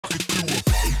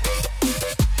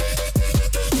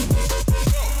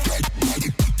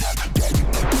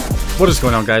What is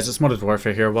going on, guys? It's Modded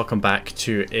Warfare here. Welcome back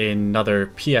to another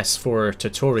PS4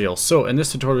 tutorial. So in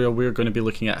this tutorial we're going to be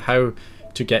looking at how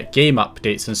to get game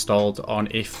updates installed on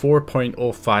a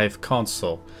 4.05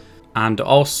 console and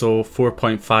also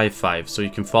 4.55. So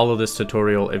you can follow this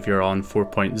tutorial if you're on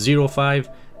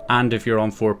 4.05 and if you're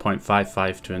on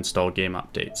 4.55 to install game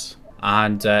updates.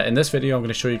 And in this video I'm going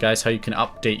to show you guys how you can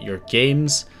update your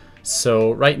games.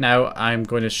 So right now I'm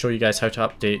going to show you guys how to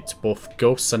update both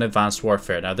Ghosts and Advanced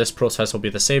Warfare. Now this process will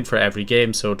be the same for every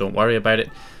game, so don't worry about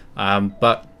it.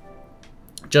 But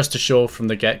just to show from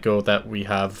the get-go that we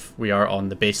are on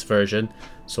the base version.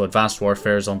 So Advanced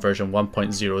Warfare is on version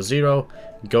 1.00,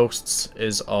 Ghosts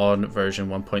is on version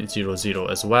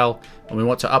 1.00 as well. And we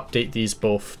want to update these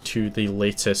both to the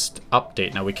latest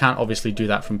update. Now we can't obviously do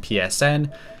that from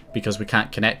PSN because we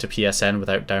can't connect to PSN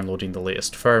without downloading the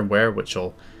latest firmware, which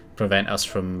will prevent us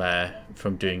from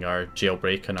doing our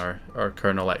jailbreak and our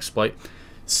kernel exploit.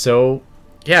 So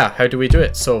yeah, how do we do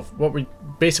it? So what we're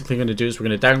basically going to do is we're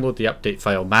going to download the update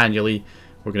file manually,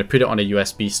 we're going to put it on a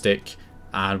USB stick,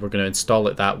 and we're going to install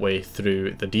it that way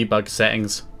through the debug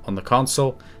settings on the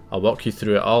console. I'll walk you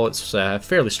through it all. It's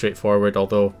fairly straightforward,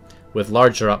 although with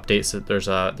larger updates there's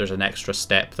an extra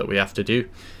step that we have to do.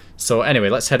 So anyway,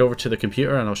 let's head over to the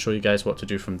computer and I'll show you guys what to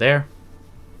do from there.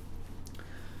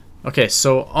 Okay,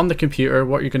 so on the computer,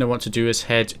 what you're going to want to do is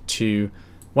head to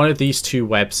one of these two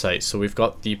websites. So we've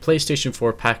got the PlayStation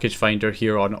 4 package finder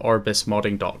here on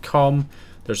orbismodding.com.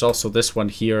 There's also this one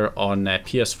here on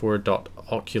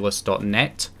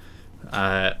ps4.oculus.net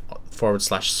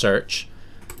 /search.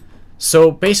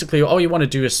 So basically all you want to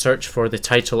do is search for the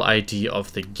title ID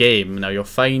of the game. Now you'll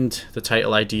find the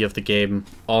title ID of the game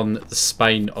on the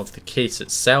spine of the case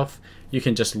itself. You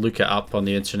can just look it up on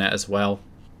the internet as well.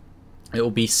 It will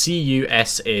be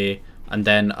CUSA and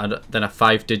then a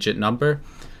 5-digit number.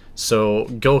 So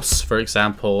Ghosts, for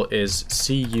example, is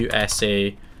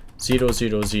CUSA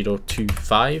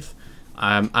 00025.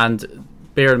 And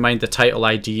bear in mind the title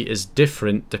ID is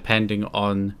different depending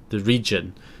on the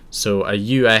region. So a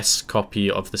US copy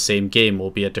of the same game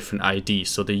will be a different ID.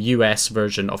 So the US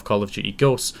version of Call of Duty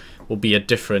Ghosts will be a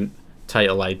different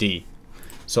title ID.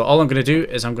 So all I'm going to do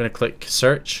is I'm going to click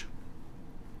search.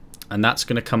 And that's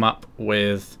going to come up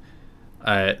with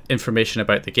information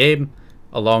about the game,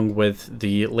 along with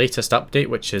the latest update,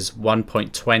 which is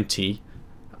 1.20,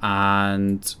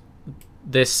 and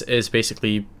this is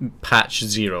basically patch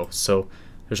 0. So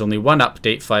there's only one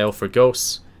update file for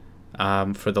Ghosts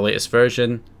for the latest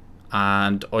version,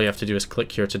 and all you have to do is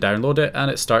click here to download it,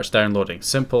 and it starts downloading.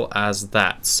 Simple as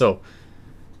that. So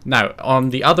now on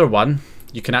the other one,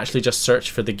 you can actually just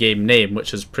search for the game name,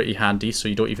 which is pretty handy, so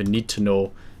you don't even need to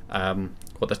know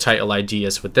what the title ID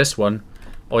is with this one.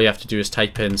 All you have to do is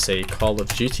type in, say, Call of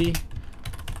Duty,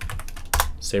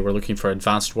 say we're looking for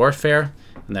Advanced Warfare,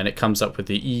 and then it comes up with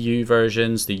the EU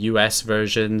versions, the US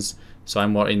versions. So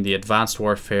I'm wanting the Advanced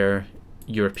Warfare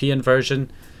European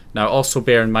version. Now also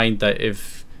bear in mind that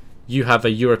if you have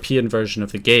a European version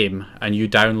of the game and you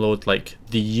download like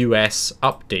the US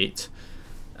update,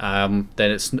 then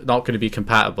it's not going to be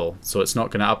compatible, so it's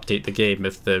not going to update the game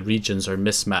if the regions are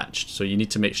mismatched. So you need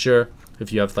to make sure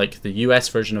if you have like the US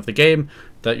version of the game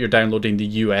that you're downloading the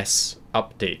US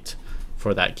update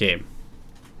for that game.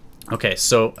 Okay,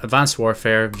 so Advanced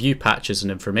Warfare, view patches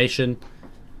and information,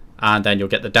 and then you'll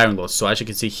get the downloads. So as you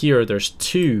can see here, there's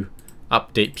two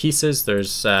update pieces.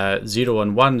 There's 0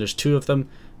 and 1, there's two of them,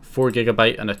 4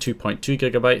 GB and a 2.2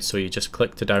 GB. So you just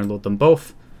click to download them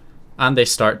both and they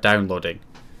start downloading.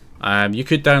 You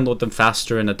could download them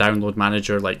faster in a download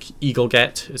manager like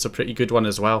EagleGet is a pretty good one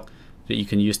as well that you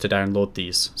can use to download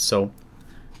these. So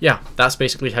yeah, that's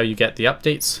basically how you get the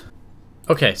updates.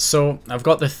 Okay, so I've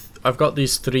got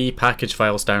these three package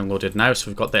files downloaded now. So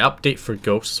we've got the update for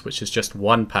Ghosts, which is just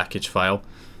one package file,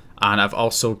 and I've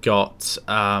also got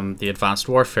the Advanced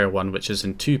Warfare one, which is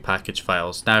in 2 package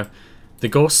files. Now the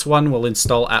Ghosts one will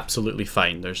install absolutely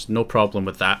fine, there's no problem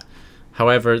with that.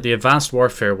 However, the Advanced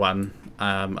Warfare one,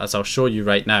 as I'll show you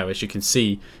right now, as you can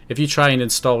see, if you try and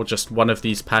install just one of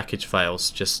these package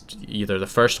files, just either the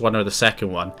first one or the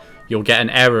second one, you'll get an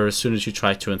error as soon as you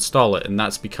try to install it, and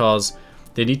that's because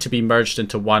they need to be merged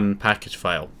into one package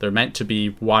file. They're meant to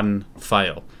be one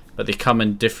file, but they come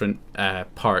in different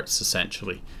parts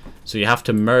essentially. So you have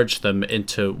to merge them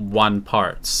into one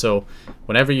part. So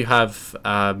whenever you have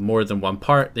more than one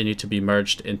part, they need to be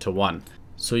merged into one.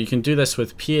 So you can do this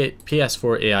with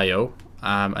PS4 AIO.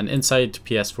 And inside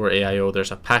PS4 AIO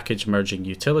there's a package merging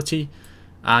utility,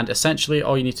 and essentially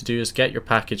all you need to do is get your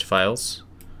package files,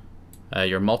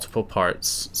 your multiple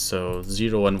parts, so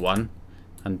 0 and 1,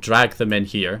 and drag them in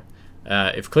here,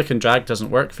 If click and drag doesn't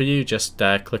work for you, just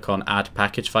click on add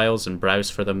package files and browse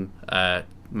for them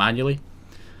manually.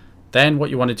 Then what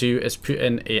you want to do is put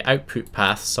in a output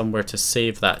path somewhere to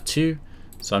save that to.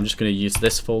 So I'm just going to use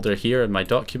this folder here in my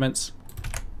documents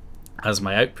as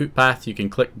my output path. You can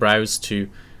click browse to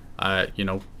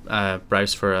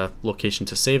browse for a location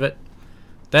to save it.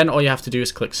 Then all you have to do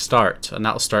is click start, and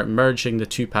that'll start merging the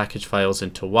two package files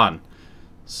into one.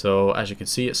 So as you can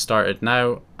see, it started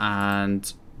now,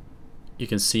 and you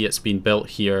can see it's been built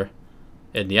here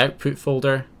in the output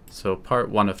folder. So part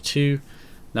 1 of 2.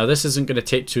 Now this isn't going to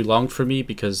take too long for me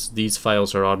because these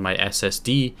files are on my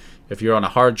SSD. If you're on a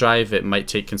hard drive, it might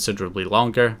take considerably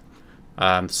longer.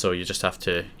 So you just have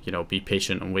to, be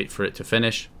patient and wait for it to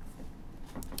finish.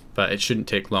 But it shouldn't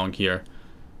take long here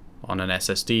on an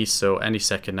SSD, so any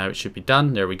second now it should be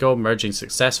done. There we go, merging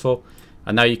successful.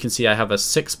 And now you can see I have a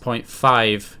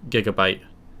 6.5 gigabyte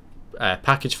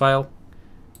package file,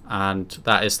 and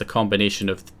that is the combination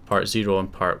of part 0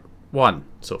 and part 1.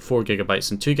 So 4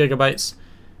 gigabytes and 2 gigabytes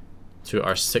to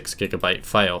our 6 gigabyte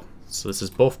file. So this is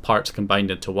both parts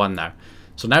combined into one now.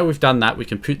 So now we've done that, we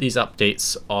can put these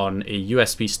updates on a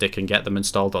USB stick and get them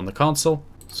installed on the console.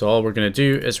 So all we're going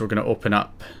to do is we're going to open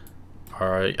up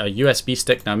a USB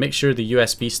stick. Now make sure the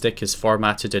USB stick is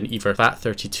formatted in either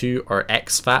FAT32 or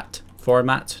exFAT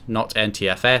format, not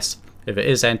NTFS. If it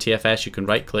is NTFS, you can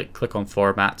right click on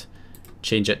format,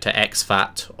 change it to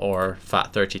exFAT or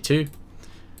FAT32,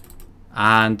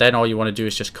 and then all you want to do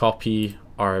is just copy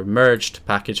our merged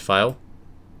package file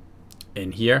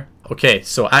in here. Okay,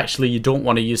 so actually you don't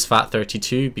want to use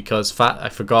FAT32 because I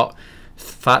forgot,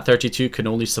 FAT32 can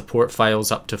only support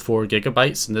files up to 4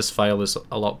 gigabytes, and this file is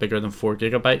a lot bigger than 4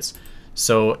 gigabytes.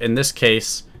 So in this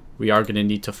case, we are going to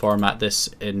need to format this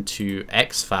into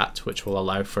exFAT, which will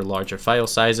allow for larger file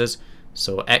sizes.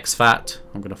 So exFAT,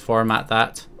 I'm going to format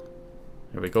that.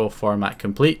 There we go, format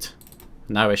complete.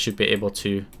 Now I should be able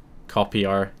to copy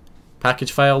our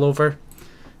package file over.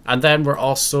 And then we're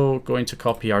also going to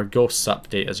copy our ghosts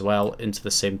update as well into the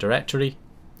same directory.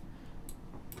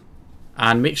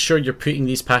 And make sure you're putting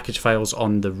these package files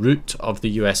on the root of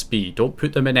the USB. Don't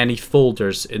put them in any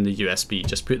folders in the USB,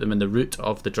 just put them in the root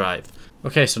of the drive.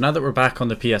 Okay, so now that we're back on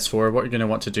the PS4, what you're going to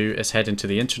want to do is head into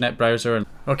the internet browser.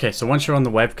 Okay, so once you're on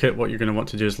the WebKit, what you're going to want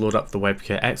to do is load up the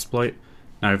WebKit exploit.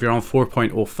 Now if you're on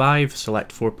 4.05,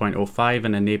 select 4.05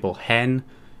 and enable hen,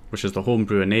 which is the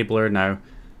homebrew enabler. Now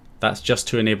that's just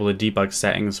to enable the debug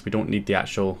settings. We don't need the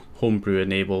actual homebrew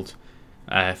enabled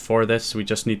for this, we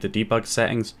just need the debug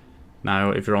settings.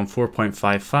 Now if you're on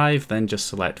 4.55, then just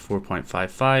select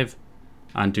 4.55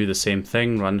 and do the same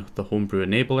thing, run the homebrew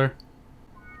enabler.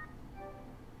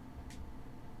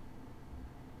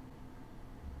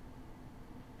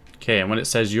 Okay, and when it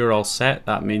says you're all set,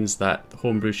 that means that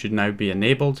homebrew should now be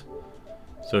enabled.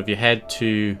 So if you head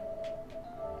to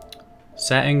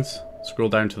settings, scroll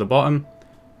down to the bottom,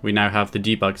 we now have the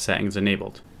debug settings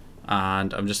enabled.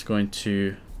 And I'm just going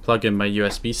to plug in my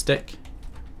USB stick.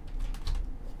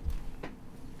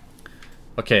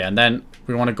 Okay, and then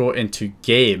we want to go into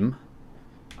game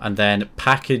and then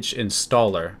package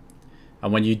installer.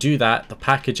 And when you do that, the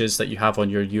packages that you have on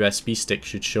your USB stick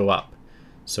should show up.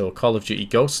 So Call of Duty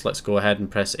Ghosts, let's go ahead and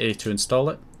press A to install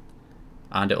it.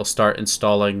 And it'll start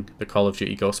installing the Call of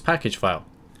Duty Ghosts package file.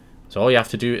 So all you have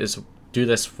to do is do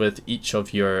this with each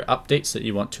of your updates that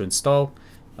you want to install,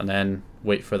 and then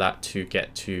wait for that to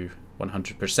get to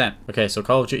 100%. Okay, so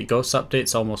Call of Duty Ghosts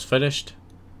update's almost finished.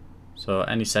 So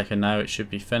any second now it should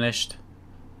be finished.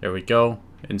 There we go,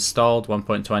 installed,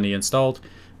 1.20 installed.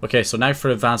 Okay, so now for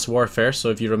Advanced Warfare. So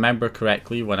if you remember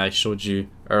correctly, when I showed you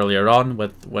earlier on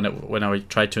when I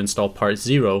tried to install part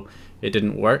 0, it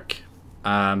didn't work.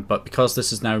 But because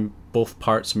this is now both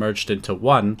parts merged into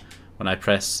one, when I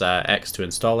press X to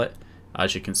install it,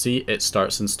 as you can see, it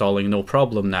starts installing no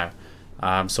problem now.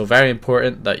 So very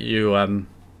important that you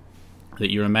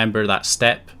remember that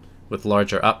step with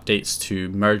larger updates to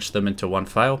merge them into one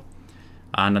file.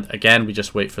 And again, we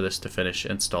just wait for this to finish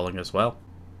installing as well.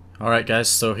 Alright guys,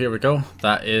 so here we go.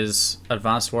 That is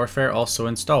Advanced Warfare also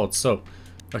installed. So,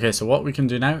 okay, so what we can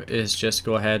do now is just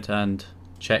go ahead and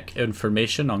check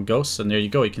information on Ghosts, and there you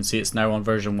go. You can see it's now on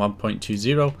version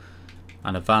 1.20,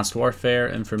 and Advanced Warfare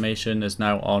information is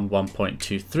now on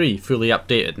 1.23, fully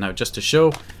updated. Now just to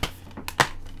show,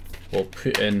 we'll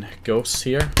put in Ghosts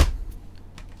here,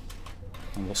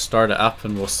 and we'll start it up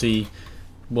and we'll see.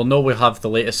 We'll know we'll have the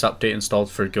latest update installed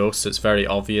for Ghosts. It's very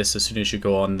obvious. As soon as you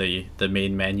go on the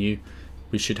main menu,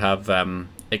 we should have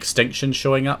Extinction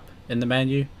showing up in the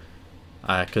menu.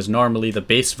 Because normally the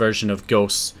base version of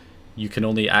Ghosts, you can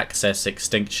only access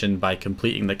Extinction by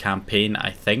completing the campaign,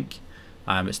 I think.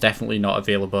 It's definitely not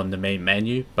available in the main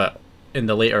menu, but in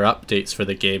the later updates for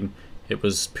the game, it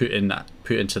was put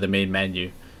into the main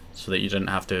menu so that you didn't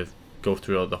have to go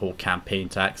through the whole campaign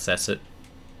to access it.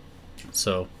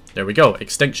 So there we go,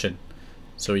 Extinction.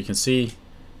 So you can see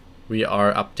we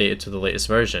are updated to the latest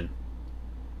version,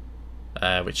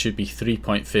 which should be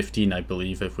 3.15, I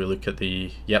believe, if we look at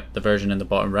the version in the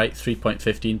bottom right,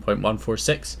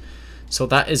 3.15.146. So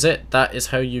that is it. That is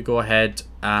how you go ahead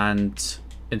and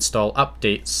install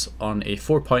updates on a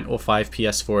 4.05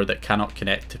 PS4 that cannot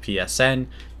connect to PSN.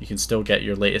 You can still get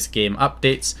your latest game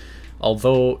updates,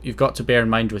 although you've got to bear in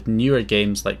mind with newer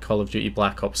games like Call of Duty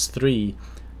Black Ops 3,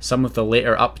 some of the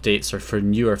later updates are for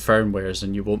newer firmwares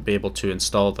and you won't be able to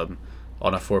install them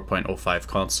on a 4.05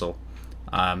 console.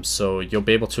 So you'll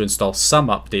be able to install some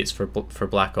updates for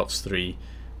Black Ops 3,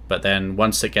 but then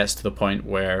once it gets to the point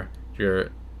where you're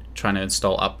trying to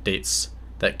install updates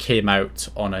that came out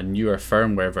on a newer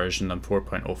firmware version than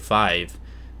 4.05,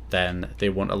 then they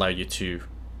won't allow you to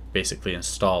basically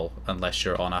install unless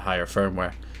you're on a higher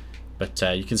firmware. But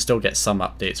you can still get some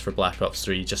updates for Black Ops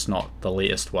 3, just not the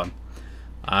latest one.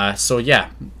 So yeah,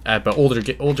 but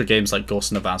older games like Ghost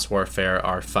and Advanced Warfare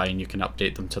are fine. You can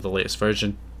update them to the latest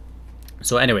version.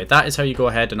 So anyway, that is how you go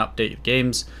ahead and update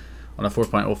games on a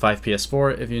 4.05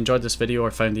 PS4. If you enjoyed this video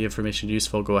or found the information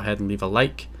useful, go ahead and leave a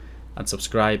like and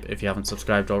subscribe if you haven't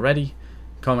subscribed already.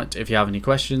 Comment if you have any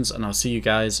questions, and I'll see you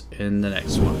guys in the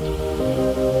next one.